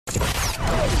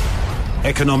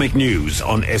Economic news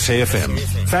on SAFM.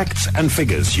 Facts and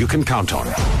figures you can count on.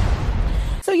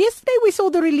 So yesterday we saw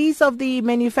the release of the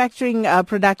manufacturing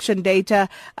production data.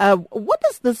 What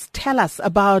does this tell us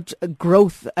about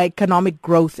growth, economic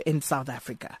growth in South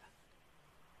Africa?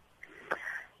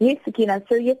 Yes, Sakina.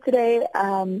 So yesterday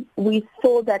we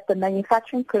saw that the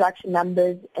manufacturing production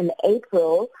numbers in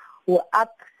April were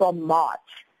up from March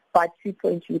by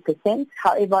 2.2%.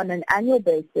 However, on an annual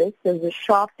basis, there's a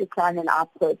sharp decline in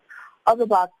output of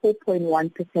about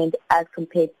 4.1% as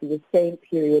compared to the same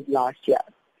period last year.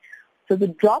 So the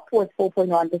drop was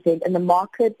 4.1%, and the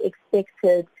market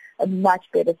expected a much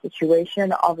better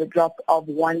situation of a drop of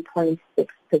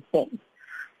 1.6%.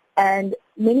 And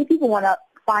many people want to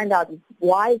find out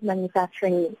why is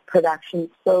manufacturing production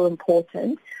so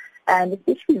important, and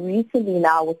especially recently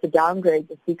now with the downgrade,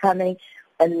 it's becoming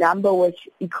a number which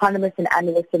economists and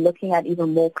analysts are looking at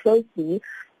even more closely,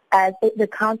 as it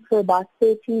accounts for about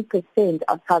 13%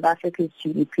 of South Africa's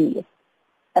GDP.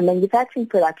 And manufacturing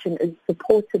production is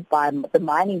supported by the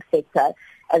mining sector,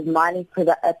 as mining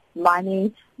produces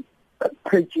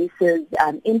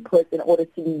inputs in order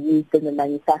to be used in the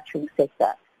manufacturing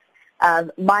sector.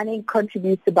 Mining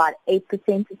contributes about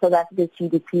 8% to South Africa's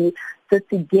GDP. So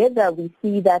together we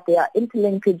see that there are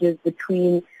interlinkages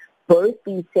between both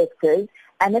these sectors,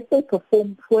 and if they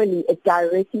perform poorly, it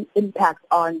directly impacts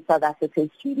on South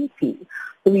Africa's GDP.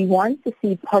 So we want to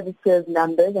see positive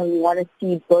numbers, and we want to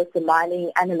see both the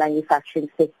mining and the manufacturing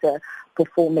sector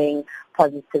performing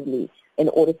positively in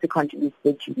order to contribute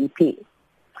to the GDP.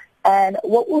 And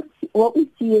what we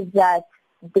see is that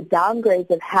the downgrades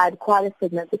have had quite a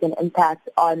significant impact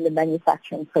on the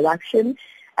manufacturing production.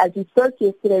 As we spoke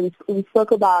yesterday, we spoke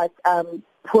about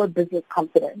poor business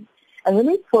confidence. And when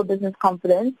we poor business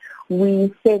confidence,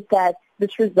 we said that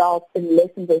this results in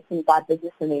less investment by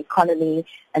business in the economy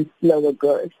and slower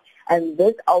growth. And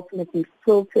this ultimately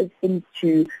filters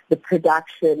into the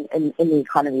production in the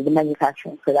economy, the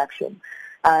manufacturing production.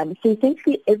 So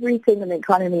essentially everything in the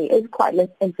economy is quite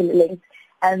interlinked.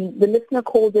 And the listener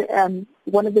called it,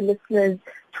 one of the listeners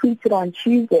tweeted on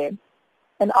Tuesday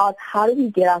and asked, how do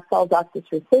we get ourselves out of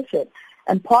this recession?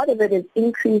 And part of it is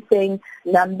increasing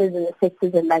numbers in the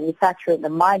sectors in manufacturing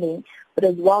and mining, but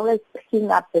as well as picking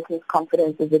up business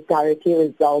confidence as it directly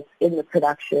results in the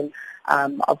production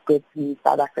of goods in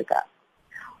South Africa.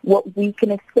 What we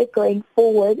can expect going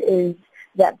forward is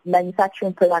that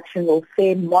manufacturing production will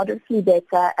fare moderately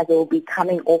better as it will be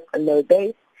coming off a low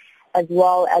base, as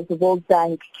well as the World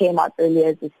Bank came out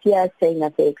earlier this year saying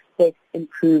that they expect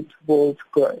improved world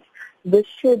growth. This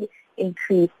should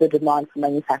increase the demand for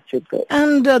manufactured goods.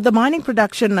 And the mining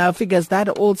production figures, that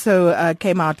also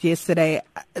came out yesterday.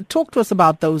 Talk to us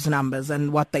about those numbers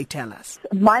and what they tell us.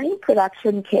 Mining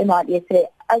production came out yesterday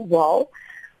as well.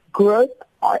 Growth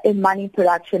in mining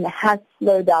production has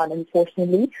slowed down,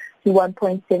 unfortunately, to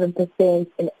 1.7%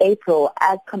 in April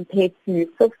as compared to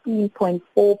 15.4%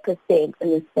 in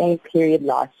the same period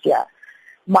last year.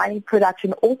 Mining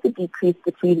production also decreased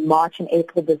between March and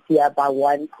April this year by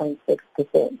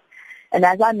 1.6%. And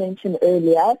as I mentioned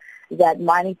earlier, that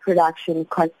mining production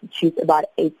constitutes about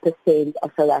 8%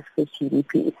 of South Africa's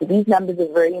GDP. So these numbers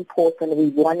are very important, and we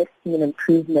want to see an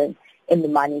improvement in the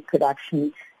mining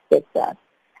production sector.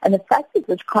 And the factors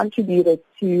which contributed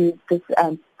to this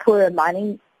poorer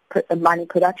mining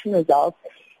production results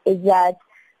is that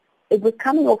it was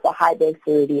coming off a high base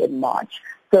already in March.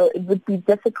 So it would be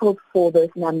difficult for those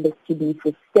numbers to be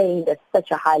sustained at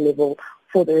such a high level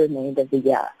for the remainder of the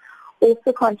year.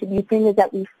 Also contributing is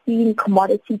that we've seen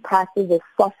commodity prices have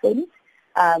softened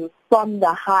from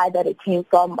the high that it came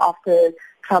from after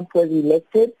Trump was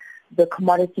elected. The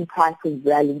commodity prices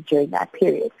rallied during that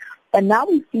period. And now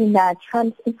we've seen that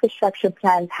Trump's infrastructure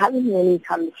plans haven't really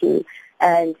come through,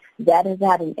 and that has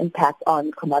had an impact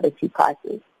on commodity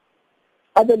prices.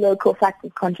 Other local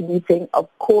factors contributing, of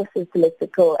course, is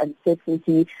political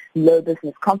uncertainty, low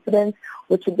business confidence,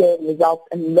 which again results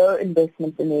in low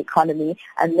investment in the economy,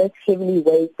 and this heavily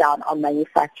weighs down on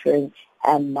manufacturing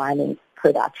and mining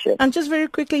production. And just very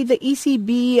quickly, the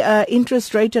ECB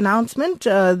interest rate announcement,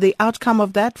 the outcome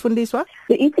of that, Fundiswa?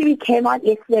 The ECB came out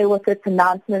yesterday with its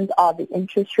announcement of the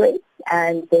interest rates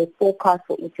and their forecast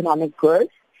for economic growth.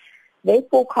 They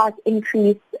forecast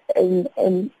increase in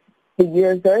the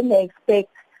Eurozone.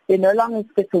 They no longer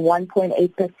expect a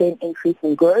 1.8% increase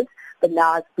in growth, but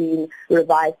now it's been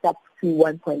revised up to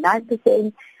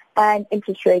 1.9%, and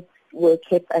interest rates were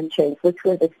kept unchanged, which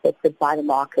was expected by the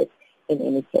market in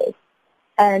any case.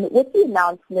 And with the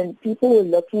announcement, people were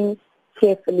looking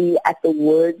carefully at the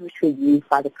words which were used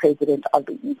by the president of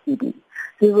the ECB.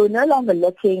 So we were no longer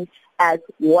looking at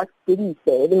what did he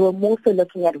say. They were more so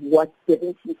looking at what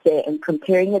didn't he say and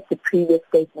comparing it to previous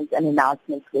statements and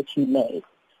announcements which he made.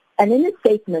 And in his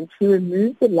statement, he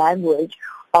removed the language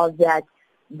of that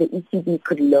the ECB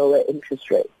could lower interest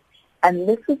rates. And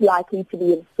this was likely to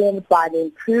be informed by the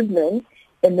improvement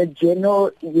in the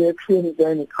general European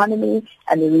zone economy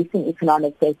and the recent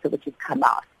economic data which has come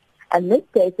out. And this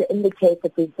data indicates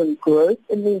that there's been growth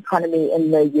in the economy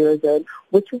in the Eurozone,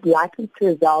 which is likely to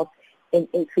result in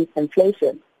increased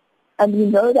inflation. And we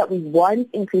know that we want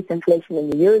increased inflation in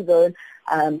the Eurozone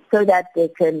so that they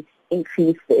can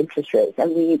increase the interest rates.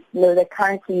 And we know that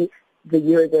currently the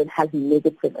Eurozone has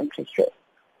negative interest rates.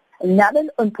 Another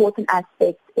important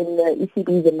aspect in the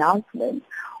ECB's announcement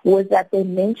was that they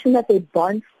mentioned that their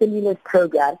bond stimulus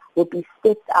program will be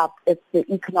stepped up if the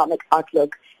economic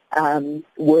outlook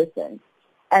worsens.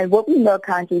 And what we know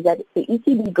currently is that the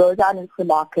ECB goes out into the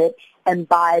market and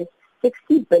buys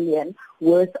 60 billion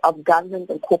worth of government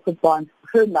and corporate bonds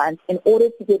per month in order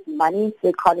to get money into the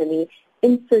economy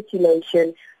in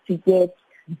circulation, to get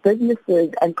businesses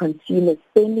and consumers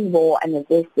spending more and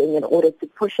investing in order to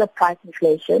push up price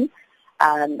inflation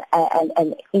and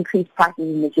increase prices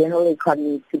in the general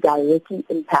economy to directly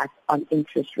impact on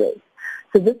interest rates.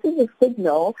 So this is a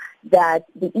signal that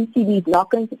the ECB is not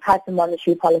going to tighten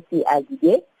monetary policy as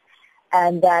yet,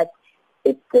 and that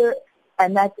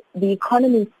the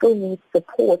economy still needs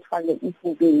support from the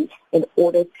ECB in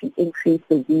order to increase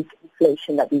the weak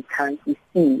inflation that we currently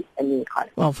see in the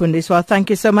economy. Well, Fundiswa, thank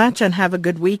you so much and have a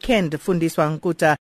good weekend. Fundiswa Nkuta.